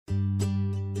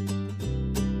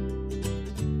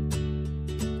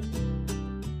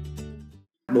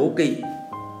Đố kỵ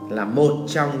là một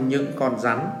trong những con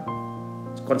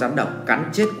rắn độc cắn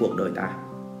chết cuộc đời ta.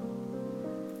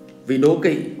 Vì đố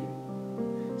kỵ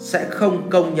sẽ không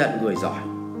công nhận người giỏi,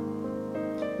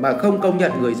 mà không công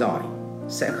nhận người giỏi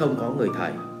sẽ không có người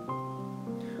thầy.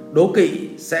 Đố kỵ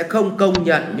sẽ không công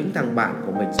nhận những thằng bạn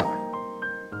của mình giỏi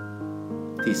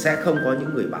thì sẽ không có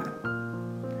những người bạn.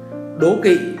 Đố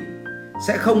kỵ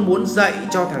sẽ không muốn dạy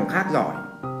cho thằng khác giỏi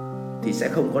thì sẽ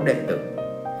không có đệ tử.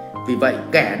 Vì vậy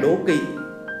kẻ đố kỵ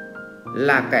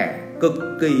là kẻ cực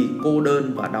kỳ cô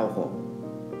đơn và đau khổ.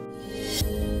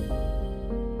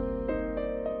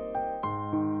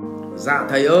 Dạ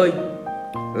thầy ơi,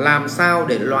 làm sao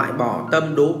để loại bỏ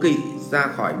tâm đố kỵ ra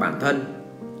khỏi bản thân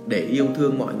để yêu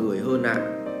thương mọi người hơn ạ?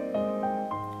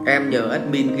 Em nhờ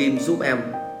admin Kim giúp em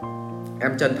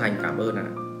chân thành cảm ơn ạ.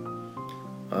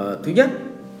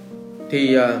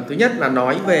 Thứ nhất là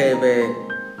nói về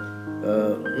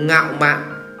ngạo mạn,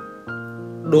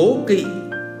 đố kỵ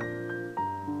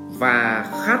và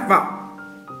khát vọng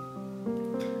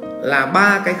là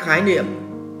ba cái khái niệm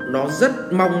nó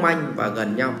rất mong manh và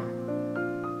gần nhau.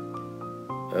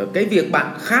 Cái việc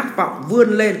bạn khát vọng vươn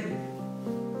lên.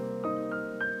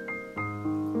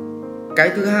 Cái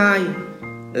thứ hai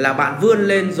là bạn vươn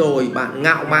lên rồi bạn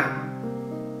ngạo mạn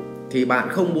thì bạn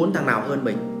không muốn thằng nào hơn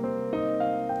mình,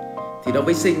 thì nó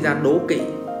mới sinh ra đố kỵ.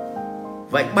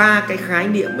 Vậy ba cái khái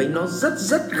niệm ấy nó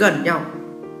rất gần nhau: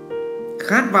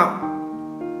 khát vọng,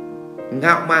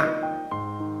 ngạo mạn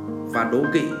và đố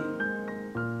kỵ.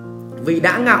 Vì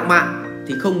đã ngạo mạn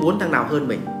thì không muốn thằng nào hơn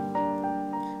mình,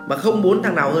 mà không muốn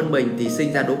thằng nào hơn mình thì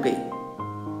sinh ra đố kỵ.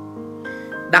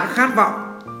 Đã khát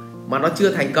vọng mà nó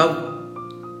chưa thành công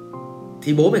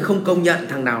thì bố mày không công nhận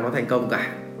thằng nào nó thành công cả,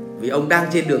 vì ông đang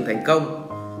trên đường thành công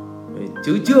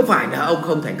chứ chưa phải là ông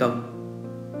không thành công,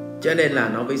 cho nên là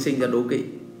nó mới sinh ra đố kỵ.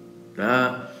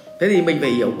 Thế thì mình phải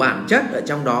hiểu bản chất ở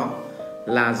trong đó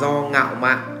là do ngạo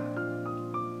mạn,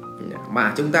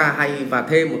 mà chúng ta hay và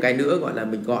thêm một cái nữa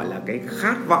mình gọi là cái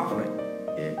khát vọng này,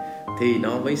 thì nó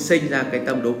mới sinh ra cái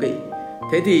tâm đố kỵ.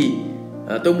 Thế thì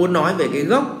tôi muốn nói về cái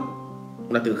gốc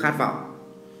là từ khát vọng.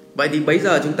 Vậy thì bây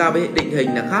giờ chúng ta mới định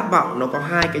hình là khát vọng nó có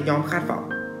hai cái nhóm khát vọng.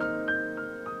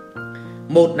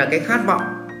 Một là cái khát vọng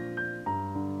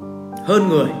hơn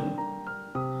người.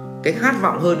 Cái khát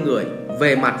vọng hơn người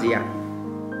về mặt gì ạ?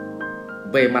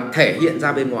 Về mặt thể hiện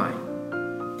ra bên ngoài.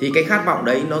 Thì cái khát vọng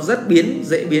đấy nó rất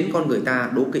dễ biến con người ta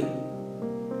đố kỵ.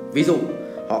 Ví dụ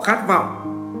họ khát vọng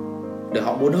để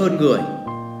họ muốn hơn người,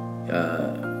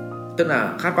 tức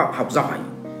là khát vọng học giỏi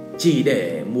chỉ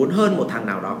để muốn hơn một thằng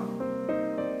nào đó.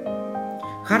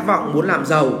 Khát vọng muốn làm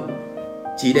giàu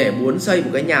chỉ để muốn xây một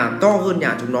cái nhà to hơn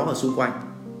nhà chúng nó ở xung quanh.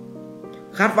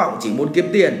 Khát vọng chỉ muốn kiếm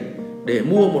tiền để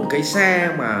mua một cái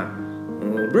xe mà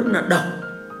rất là độc,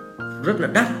 rất là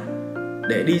đắt,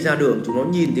 để đi ra đường chúng nó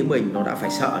nhìn thấy mình nó đã phải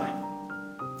sợ này.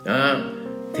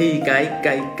 Thì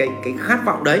cái khát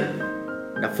vọng đấy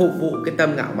là phục vụ cái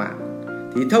tâm ngạo mạn.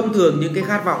 Thì thông thường những cái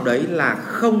khát vọng đấy là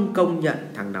không công nhận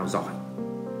thằng nào giỏi,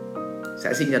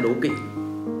 sẽ sinh ra đố kỵ.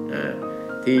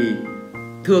 Thì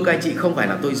thưa các anh chị, không phải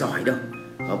là tôi giỏi đâu.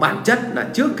 Ở bản chất là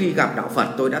trước khi gặp đạo Phật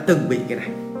tôi đã từng bị cái này.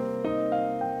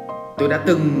 Tôi đã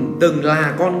từng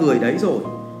là con người đấy rồi,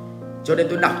 cho nên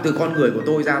tôi đọc từ con người của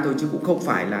tôi ra thôi, chứ cũng không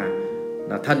phải là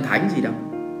thần thánh gì đâu.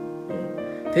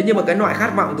 Thế nhưng mà cái loại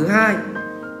khát vọng thứ hai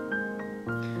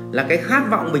là cái khát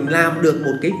vọng mình làm được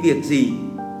một cái việc gì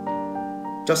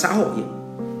cho xã hội.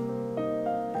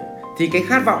 Thì cái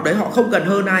khát vọng đấy họ không cần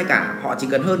hơn ai cả, họ chỉ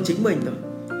cần hơn chính mình thôi.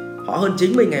 Họ hơn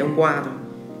chính mình ngày hôm qua thôi.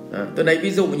 Tôi lấy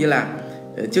ví dụ như là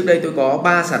trước đây tôi có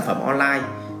 3 sản phẩm online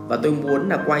và tôi muốn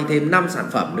là quay thêm 5 sản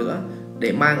phẩm nữa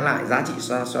để mang lại giá trị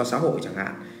cho xã hội chẳng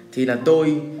hạn. Thì là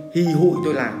tôi hì hụi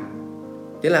tôi làm.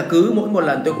 Thế là cứ mỗi một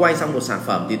lần tôi quay xong một sản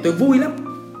phẩm thì tôi vui lắm,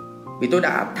 vì tôi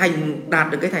đã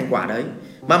đạt được cái thành quả đấy.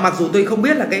 Mà mặc dù tôi không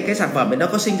biết là cái sản phẩm ấy nó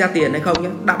có sinh ra tiền hay không nhé,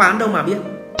 đã bán đâu mà biết.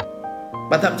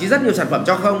 Và thậm chí rất nhiều sản phẩm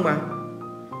cho không mà.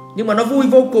 Nhưng mà nó vui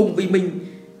vô cùng vì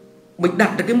mình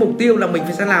đặt được cái mục tiêu là mình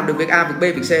phải sẽ làm được việc A, việc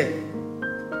B, việc C.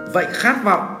 Vậy khát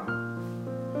vọng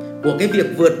của cái việc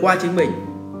vượt qua chính mình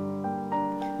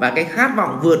và cái khát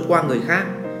vọng vượt qua người khác,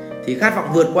 thì khát vọng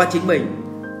vượt qua chính mình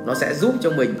nó sẽ giúp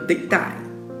cho mình tĩnh tại.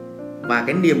 Và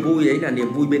cái niềm vui ấy là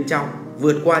niềm vui bên trong.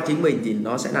 Vượt qua chính mình thì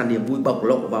nó sẽ là niềm vui bộc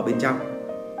lộ vào bên trong.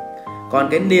 Còn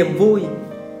cái niềm vui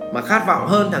mà khát vọng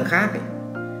hơn thằng khác ấy,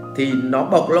 thì nó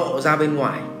bộc lộ ra bên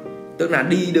ngoài. Tức là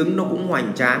đi đứng nó cũng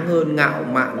hoành tráng hơn, ngạo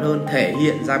mạn hơn, thể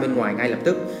hiện ra bên ngoài ngay lập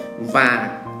tức.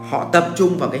 Và họ tập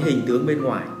trung vào cái hình tướng bên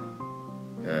ngoài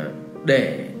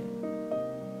để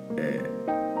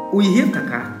uy hiếp thằng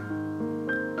khác.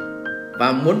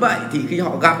 Và muốn vậy thì khi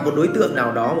họ gặp một đối tượng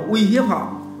nào đó mà uy hiếp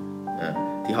họ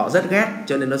thì họ rất ghét,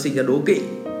 cho nên nó sinh ra đố kỵ,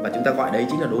 và chúng ta gọi đấy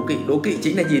chính là đố kỵ. Đố kỵ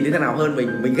chính là nhìn thấy thế nào hơn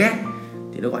mình ghét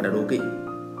thì nó gọi là đố kỵ.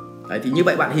 Đấy, thì như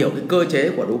vậy bạn hiểu cái cơ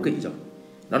chế của đố kỵ rồi.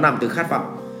 Nó nằm từ khát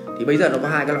vọng. Thì bây giờ nó có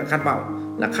hai cái loại khát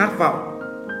vọng, là khát vọng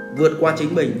vượt qua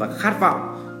chính mình và khát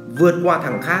vọng vượt qua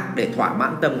thằng khác để thỏa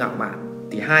mãn tâm ngạo mạn.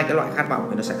 Thì hai cái loại khát vọng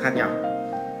thì nó sẽ khác nhau.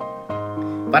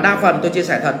 Và đa phần tôi chia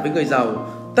sẻ thật với người giàu,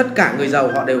 tất cả người giàu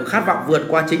họ đều khát vọng vượt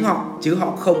qua chính họ, chứ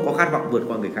họ không có khát vọng vượt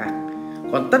qua người khác.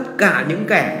 Còn tất cả những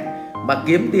kẻ mà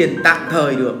kiếm tiền tạm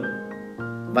thời được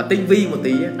và tinh vi một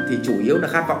tí ấy, thì chủ yếu là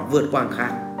khát vọng vượt qua người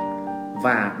khác.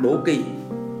 Và đố kỵ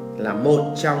là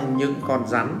một trong những con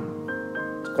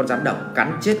rắn độc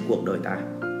cắn chết cuộc đời ta.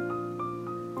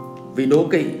 Vì đố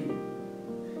kỵ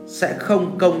sẽ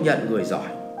không công nhận người giỏi,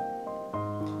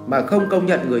 mà không công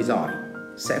nhận người giỏi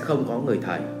sẽ không có người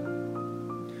thầy.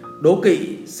 Đố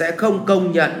kỵ sẽ không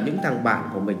công nhận những thằng bạn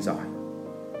của mình giỏi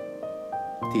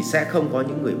thì sẽ không có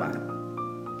những người bạn.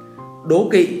 Đố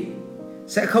kỵ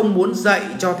sẽ không muốn dạy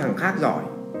cho thằng khác giỏi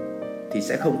thì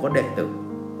sẽ không có đệ tử.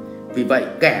 Vì vậy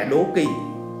kẻ đố kỵ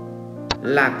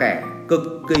là kẻ cực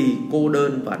kỳ cô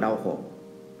đơn và đau khổ.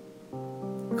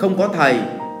 Không có thầy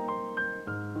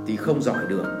thì không giỏi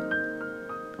được,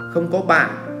 không có bạn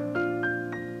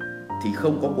thì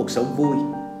không có cuộc sống vui,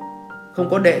 không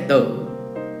có đệ tử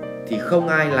thì không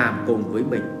ai làm cùng với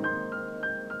mình.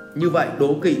 Như vậy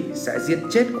đố kỵ sẽ giết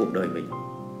chết cuộc đời mình.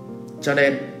 Cho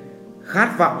nên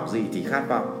khát vọng gì thì khát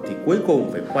vọng, thì cuối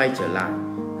cùng phải quay trở lại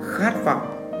khát vọng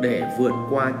để vượt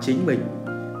qua chính mình.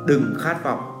 Đừng khát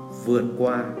vọng vượt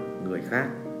qua người khác,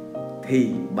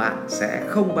 thì bạn sẽ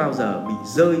không bao giờ bị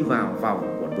rơi vào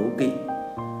vòng của đố kỵ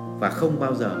và không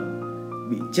bao giờ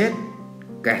bị chết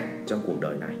kẹt trong cuộc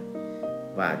đời này.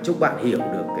 Và chúc bạn hiểu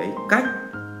được cái cách,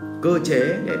 cơ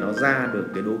chế để nó ra được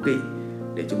cái đố kỵ,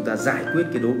 để chúng ta giải quyết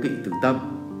cái đố kỵ từ tâm,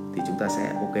 thì chúng ta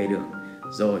sẽ ok được.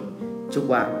 Rồi, chúc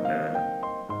bạn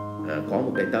có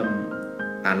một cái tâm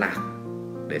an lạc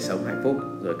để sống hạnh phúc.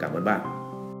 Rồi, cảm ơn bạn.